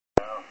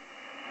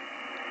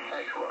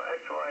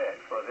XYX,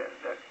 was it?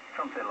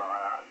 Something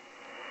like that.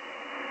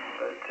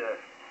 But,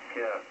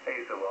 yeah,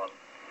 he's the one.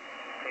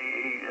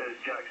 He as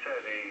Jack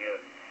said,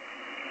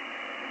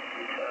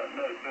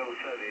 no, Bill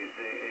said he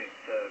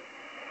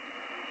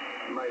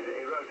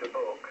wrote a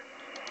book,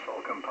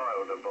 or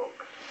compiled a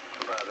book,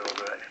 about all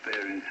the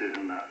experiences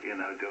and that, you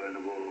know, doing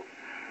the war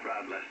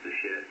around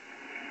Leicestershire.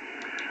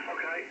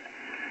 Okay,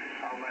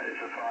 I'll make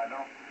this a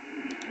final.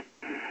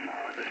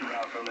 I'll listen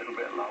around for a little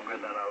bit longer,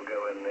 then I'll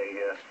go in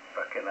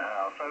back in the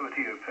house. Over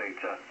to you,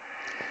 Peter.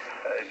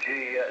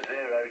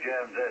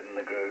 G0JMZ in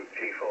the group,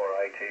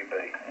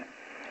 G4ATB.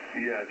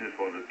 Yeah, I just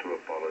wanted to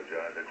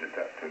apologise. I just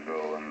had to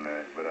go and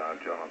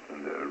without Jonathan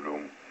in the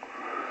room.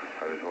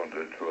 I just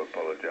wanted to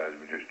apologise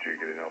for just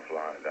jiggering off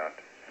like that.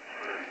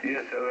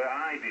 Yes, so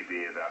I did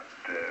hear that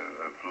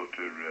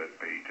flutter,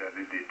 Peter. I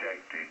did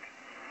detect it.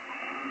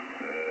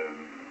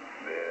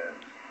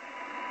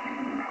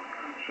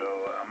 So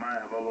I might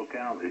have a look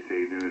out this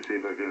evening and see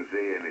if I can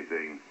see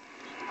anything.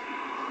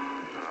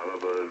 I'll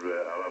have a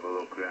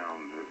look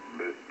round,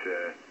 but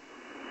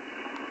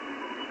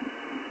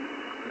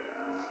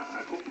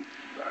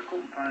I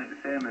couldn't find the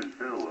same as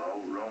Bill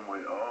though, wrong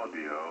with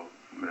audio.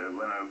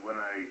 When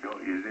I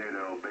got your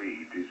 0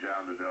 beat, it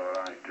sounded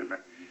alright to me.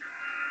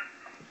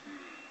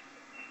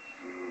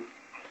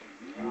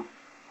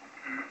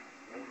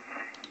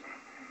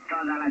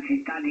 Dalla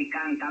città di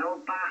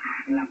Cantalupa,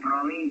 la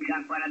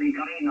provincia quella di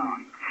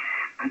Torino.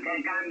 A te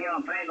il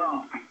cambio,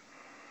 prego.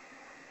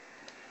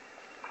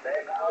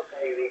 Venga,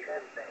 ok,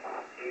 vigente.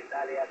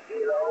 Italia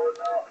Kilo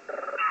 1.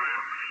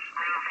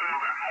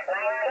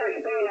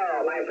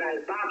 Spino, my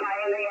friend. Papa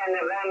India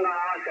November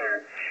Oscar.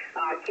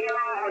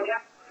 Kilo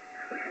Hotel.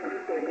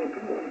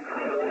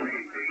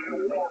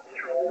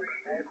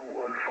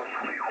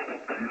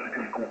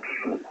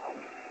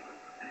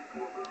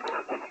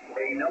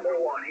 Hey, number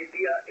 1,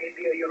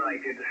 India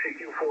United,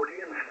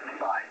 CQ40 and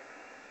standby.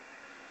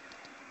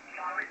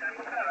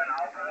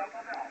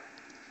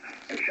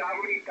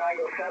 Charlie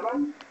Tango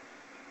 7.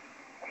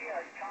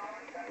 Yes,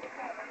 Charlie Tango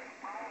 7.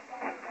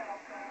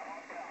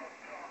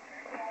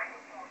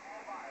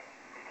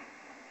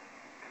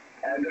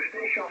 And the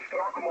station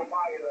Softrock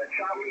Mobile,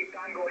 Charlie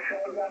Tango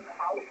 7,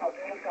 Alpha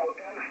Delta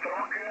Hotel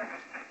Strock.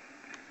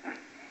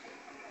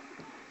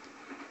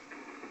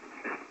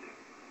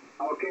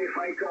 Okay,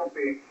 fine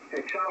copy.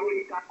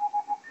 Charlie Tango.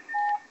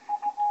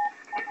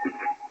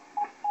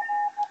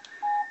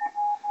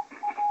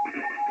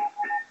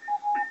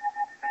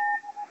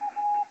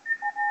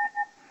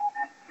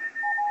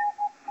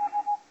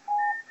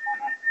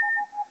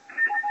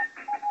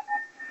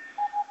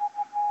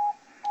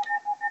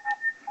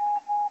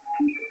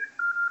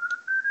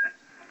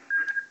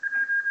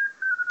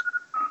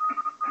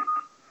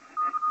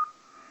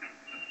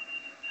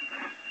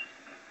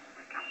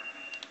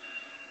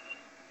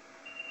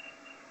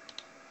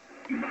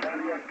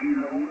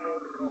 Kilo 1,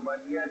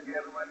 Romania,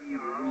 Germany,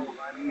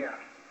 Romania.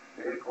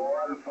 Eco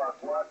Alfa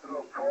 4,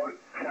 Fort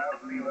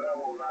Charlie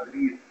Bravo,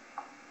 Madrid.